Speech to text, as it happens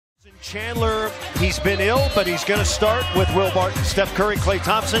Chandler, he's been ill, but he's going to start with Will Barton, Steph Curry, Klay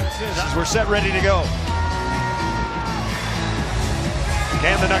Thompson. We're set, ready to go.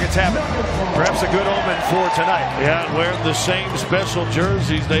 Can the Nuggets have it? Perhaps a good omen for tonight. Yeah, wearing the same special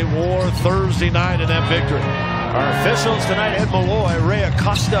jerseys they wore Thursday night in that victory. Our officials tonight, Ed Malloy, Ray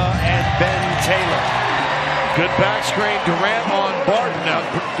Acosta, and Ben Taylor. Good back screen, Durant on Barton. Now,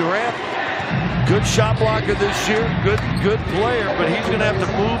 Durant, good shot blocker this year, good player, but he's going to have to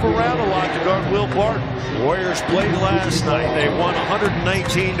move around a lot to guard Will Barton. Warriors played last night. They won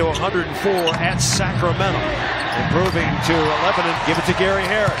 119-104 at Sacramento, improving to 11. And give it to Gary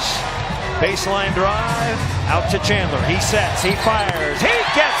Harris. Baseline drive, out to Chandler. He sets, he fires, he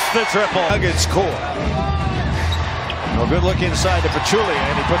gets the triple. Nuggets score. Well, good look inside to Pachulia,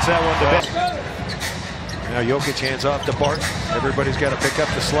 and he puts that one to bed. Now Jokic hands off to Barton. Everybody's got to pick up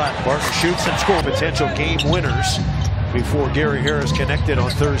the slack. Barton shoots and scores. Potential game winners before Gary Harris connected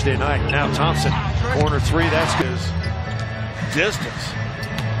on Thursday night. Now Thompson, corner three, that's good. Distance.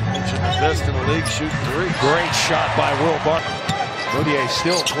 Each of the best in the league shooting three. Great shot by Will Barton. Moutier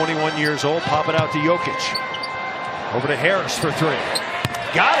still 21 years old. Pop it out to Jokic. Over to Harris for three.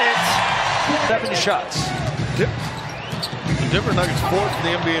 Got it! 7 shots. Denver Nuggets fourth in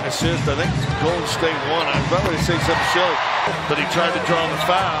the NBA in assists. I think Golden State won. I'd probably say something silly, but he tried to draw the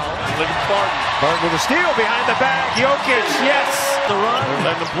foul. Look at Barton. Barton with a steal behind the back. Jokic, yes! The run.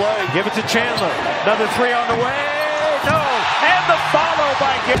 And the play. Give it to Chandler. Another three on the way. No! And the follow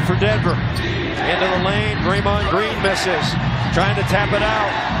by Gibb for Denver. Into the lane. Draymond Green misses. Trying to tap it out.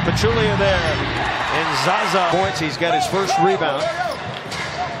 Pachulia there. And Zaza points. He's got his first rebound.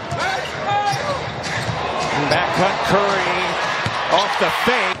 Back cut Curry. Off the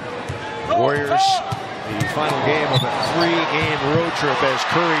fake. Warriors, the final game of a 3-game road trip as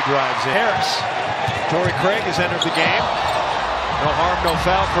Curry drives in. Harris. Torrey Craig has entered the game. No harm, no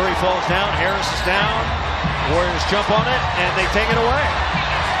foul. Curry falls down. Harris is down. Warriors jump on it, and they take it away.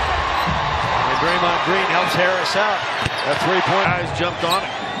 And Draymond Green helps Harris out. A three-point. Guys jumped on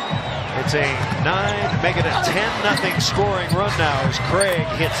it. It's a 9, make it a 10-0 scoring run now as Craig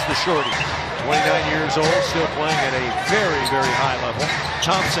hits the shorty. 29 years old, still playing at a very, very high level.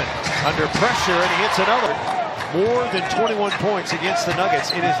 Thompson under pressure, and he hits another. More than 21 points against the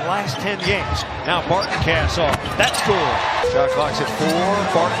Nuggets in his last 10 games. Now Barton casts off. That's good. Shot clock's at 4.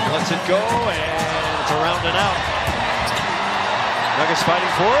 Barton lets it go, and it's around and out. Nuggets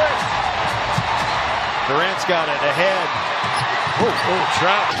fighting for it. Durant's got it ahead.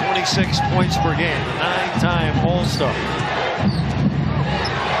 Trout, 26 points per game. A 9-time All-Star.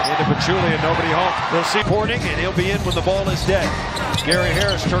 Into Pachulia, nobody home. They'll see Porting, and he'll be in when the ball is dead. Gary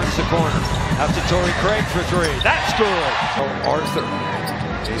Harris turns the corner. Out to Torrey Craig for three. That's good. Arthur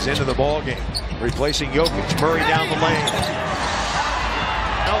is into the ball game, replacing Jokic. Murray down the lane.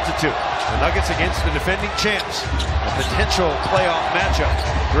 Altitude. The Nuggets against the defending champs. A potential playoff matchup.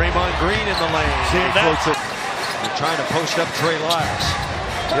 Draymond Green in the lane. They're trying to post up Trey Lyles.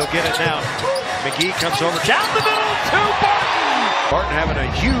 He'll get it now. McGee comes over down the middle to Barton. Barton having a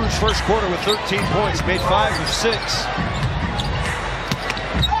huge first quarter with 13 points, made 5 of 6.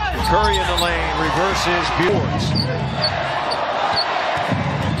 Curry in the lane, reverses Boards.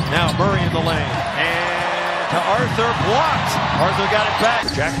 Now Murray in the lane, and to Arthur, blocked. Arthur got it back.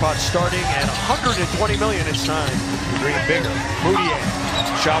 Jackpot starting at $120 million. It's time to dream bigger. Moutier,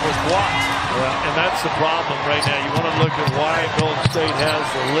 shot was blocked. Well, and that's the problem right now. You want to look at why Golden State has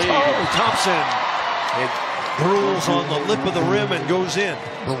the lead. Oh, Thompson. It drools on the lip of the rim and goes in.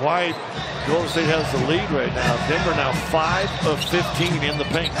 But why Golden State has the lead right now. Denver now 5 of 15 in the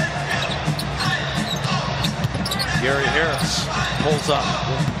paint. Gary Harris pulls up.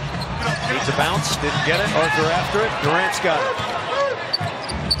 Needs a bounce, didn't get it. Arthur after it. Durant's got it.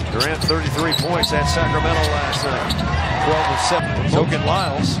 Durant 33 points at Sacramento last night. 12 of 7. Logan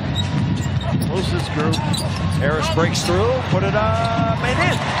Lyles. Who's this group? Harris breaks through, put it up and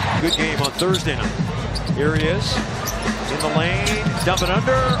in. Good game on Thursday night. Here he is in the lane, dump it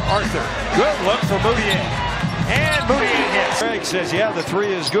under. Arthur. Good look for Moutier. And Moutier hits. Craig says, yeah, the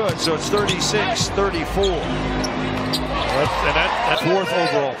three is good, so it's 36-34. That's fourth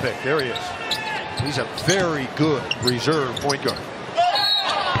overall pick. There he is. He's a very good reserve point guard.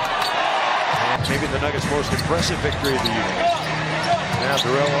 And maybe the Nuggets' most impressive victory of the year. Now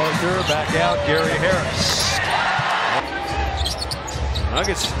Darrell Arthur back out. Gary Harris.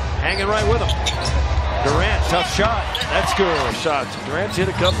 Nuggets hanging right with him. Durant, tough shot. That's good. Shots. Durant's hit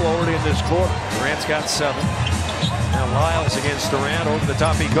a couple already in this quarter. Durant's got 7. Now Lyles against Durant. Over the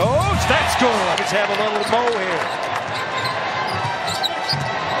top he goes. That's good. Let's have a little bow here.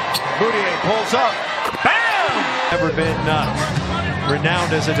 Moutier pulls up. Bam! Never been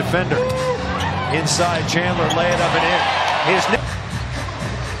renowned as a defender. Inside, Chandler lay it up and in.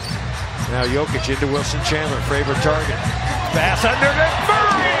 Now Jokic into Wilson Chandler, favorite target. Pass under to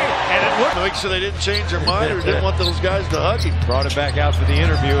Murray, and it looked. Make sure they didn't change their mind or didn't want those guys to hug him. Brought him back out for the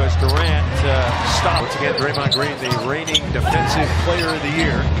interview as Durant stopped. Once again, Draymond Green, the reigning defensive player of the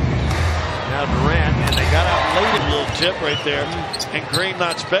year. Now Durant, and they got out late. A little tip right there, and Green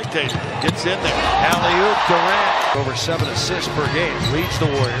not spectating. Gets in there. Alley-oop, Durant. Over 7 assists per game. Leads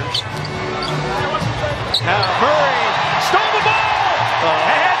the Warriors. Now Murray stole the ball!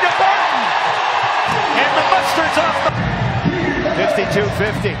 Ahead to Barton! And the Busters off the...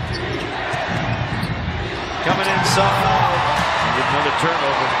 52-50. Coming inside. Another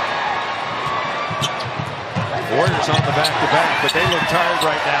turnover. Warriors on the back-to-back, but they look tired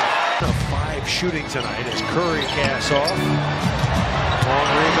right now. 5 shooting tonight as Curry casts off. Long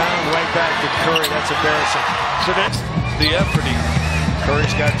rebound, right back to Curry. That's embarrassing. So that's the effort.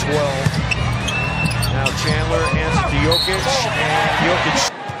 Curry's got 12. Now Chandler hands it to Jokic, and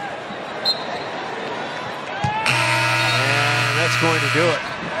Jokic. And that's going to do it.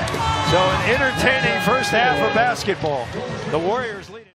 So an entertaining first half of basketball. The Warriors lead.